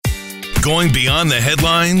Going beyond the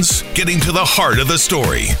headlines, getting to the heart of the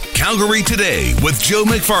story. Calgary Today with Joe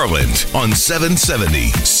McFarland on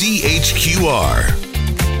 770 CHQR.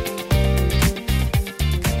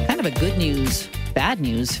 Kind of a good news, bad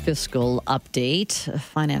news fiscal update.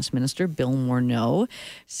 Finance Minister Bill Morneau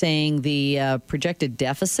saying the projected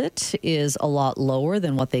deficit is a lot lower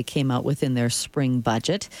than what they came out with in their spring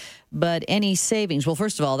budget. But any savings, well,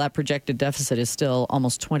 first of all, that projected deficit is still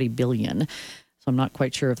almost $20 billion. So I'm not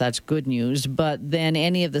quite sure if that's good news, but then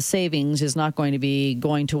any of the savings is not going to be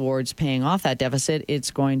going towards paying off that deficit. It's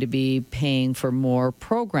going to be paying for more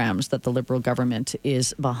programs that the Liberal government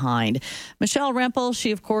is behind. Michelle Rempel, she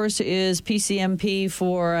of course is PCMP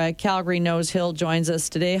for Calgary Nose Hill, joins us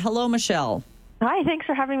today. Hello, Michelle. Hi, thanks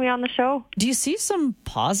for having me on the show. Do you see some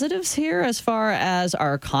positives here as far as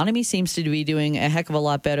our economy seems to be doing a heck of a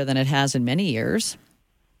lot better than it has in many years?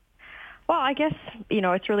 Well, I guess,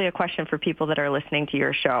 it's really a question for people that are listening to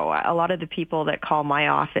your show. A lot of the people that call my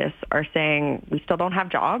office are saying we still don't have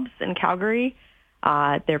jobs in Calgary.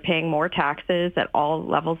 They're paying more taxes at all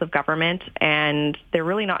levels of government, and they're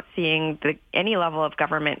really not seeing any level of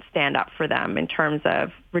government stand up for them in terms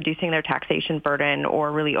of reducing their taxation burden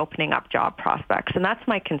or really opening up job prospects. And that's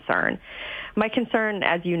my concern. My concern,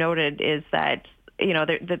 as you noted, is that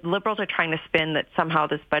the Liberals are trying to spin that somehow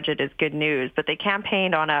this budget is good news, but they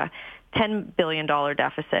campaigned on a $10 billion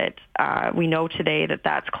deficit. We know today that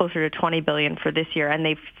that's closer to $20 billion for this year, and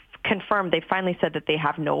they've confirmed, they finally said that they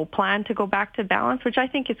have no plan to go back to balance, which I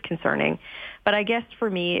think is concerning. But I guess for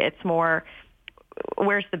me, it's more,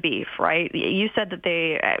 where's the beef, right? You said that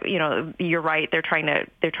they, you're right, they're trying to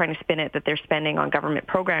spin it that they're spending on government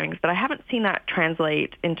programming, but I haven't seen that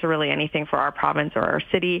translate into really anything for our province or our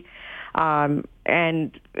city.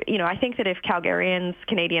 I think that if Calgarians,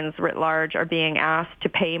 Canadians writ large, are being asked to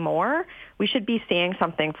pay more, we should be seeing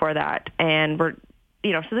something for that. And so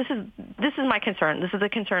this is my concern. This is a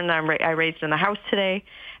concern that I raised in the House today,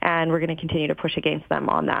 and we're going to continue to push against them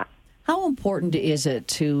on that. How important is it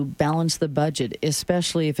to balance the budget,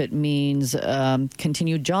 especially if it means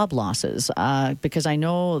continued job losses? Because I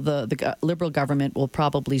know the Liberal government will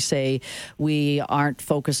probably say we aren't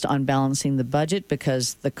focused on balancing the budget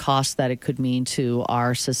because the cost that it could mean to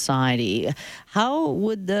our society. How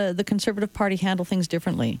would the Conservative Party handle things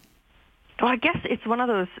differently? Well, I guess it's one of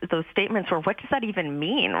those statements where what does that even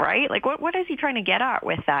mean, right? Like, what is he trying to get at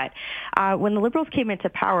with that? When the Liberals came into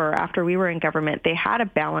power after we were in government, they had a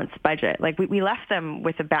balanced budget. Like, we left them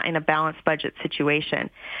in a balanced budget situation.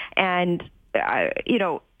 And,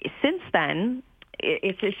 since then,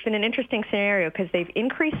 it's been an interesting scenario because they've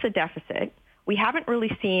increased the deficit. We haven't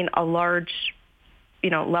really seen a large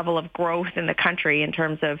level of growth in the country in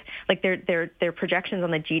terms of like their projections on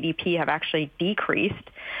the GDP have actually decreased,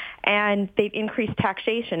 and they've increased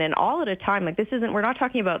taxation, and all at a time like we're not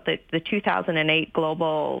talking about the 2008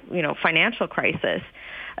 global financial crisis.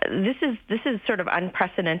 This is sort of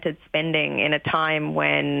unprecedented spending in a time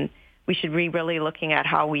when we should be really looking at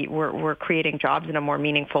how we're creating jobs in a more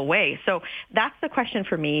meaningful way. So that's the question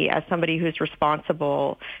for me as somebody who's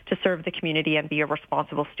responsible to serve the community and be a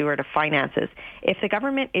responsible steward of finances. If the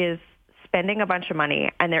government is spending a bunch of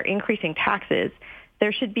money and they're increasing taxes,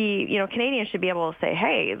 there should be, Canadians should be able to say,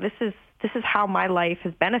 hey, this is how my life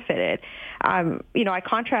has benefited. I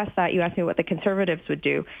contrast that. You asked me what the Conservatives would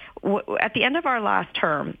do. At the end of our last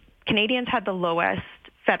term, Canadians had the lowest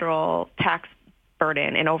federal tax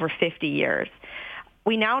burden in over 50 years.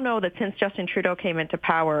 We now know that since Justin Trudeau came into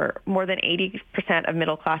power, more than 80% of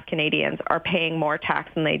middle-class Canadians are paying more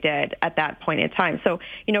tax than they did at that point in time. So,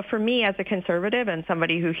 for me as a Conservative and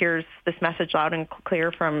somebody who hears this message loud and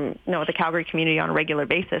clear from, the Calgary community on a regular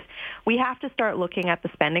basis, we have to start looking at the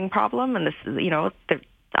spending problem. And this is,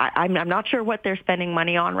 I'm not sure what they're spending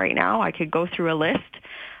money on right now. I could go through a list.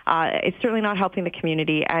 It's certainly not helping the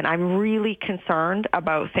community, and I'm really concerned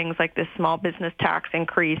about things like this small business tax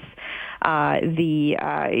increase,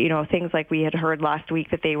 things like we had heard last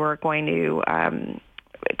week that they were going to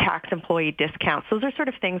tax employee discounts. Those are sort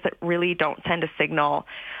of things that really don't send a signal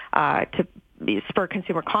to spur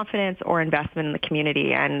consumer confidence or investment in the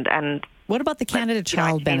community. And what about the Canada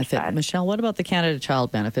Child benefit, Michelle? What about the Canada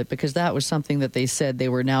Child benefit? Because that was something that they said they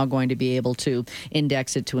were now going to be able to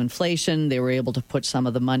index it to inflation. They were able to put some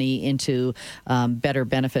of the money into better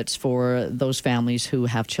benefits for those families who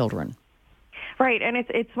have children. Right, and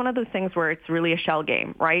it's one of those things where it's really a shell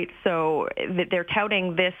game, right? So they're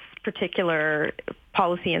touting this particular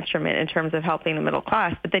policy instrument in terms of helping the middle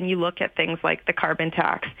class, but then you look at things like the carbon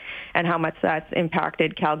tax and how much that's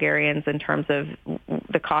impacted Calgarians in terms of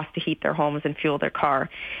the cost to heat their homes and fuel their car.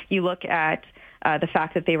 You look at the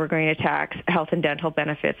fact that they were going to tax health and dental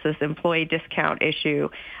benefits, this employee discount issue,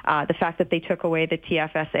 the fact that they took away the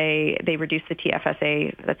TFSA, they reduced the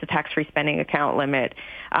TFSA, that's a tax-free spending account limit.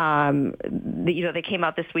 They came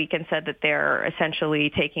out this week and said that they're essentially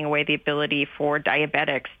taking away the ability for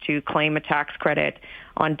diabetics to claim a tax credit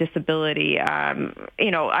on disability.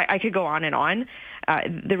 I could go on and on.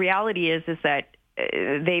 The reality is that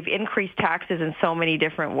they've increased taxes in so many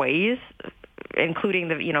different ways, including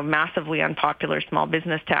the massively unpopular small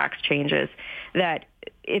business tax changes, that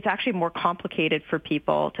it's actually more complicated for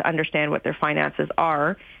people to understand what their finances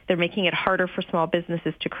are. They're making it harder for small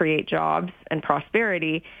businesses to create jobs and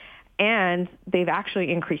prosperity, and they've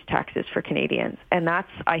actually increased taxes for Canadians. And that's,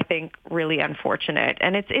 I think, really unfortunate.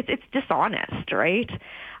 And it's dishonest, right?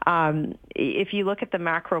 If you look at the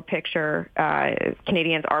macro picture,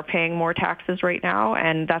 Canadians are paying more taxes right now,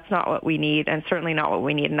 and that's not what we need, and certainly not what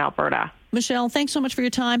we need in Alberta. Michelle, thanks so much for your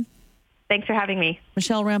time. Thanks for having me.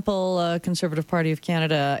 Michelle Rempel, Conservative Party of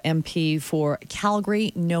Canada MP for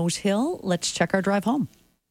Calgary, Nose Hill. Let's check our drive home.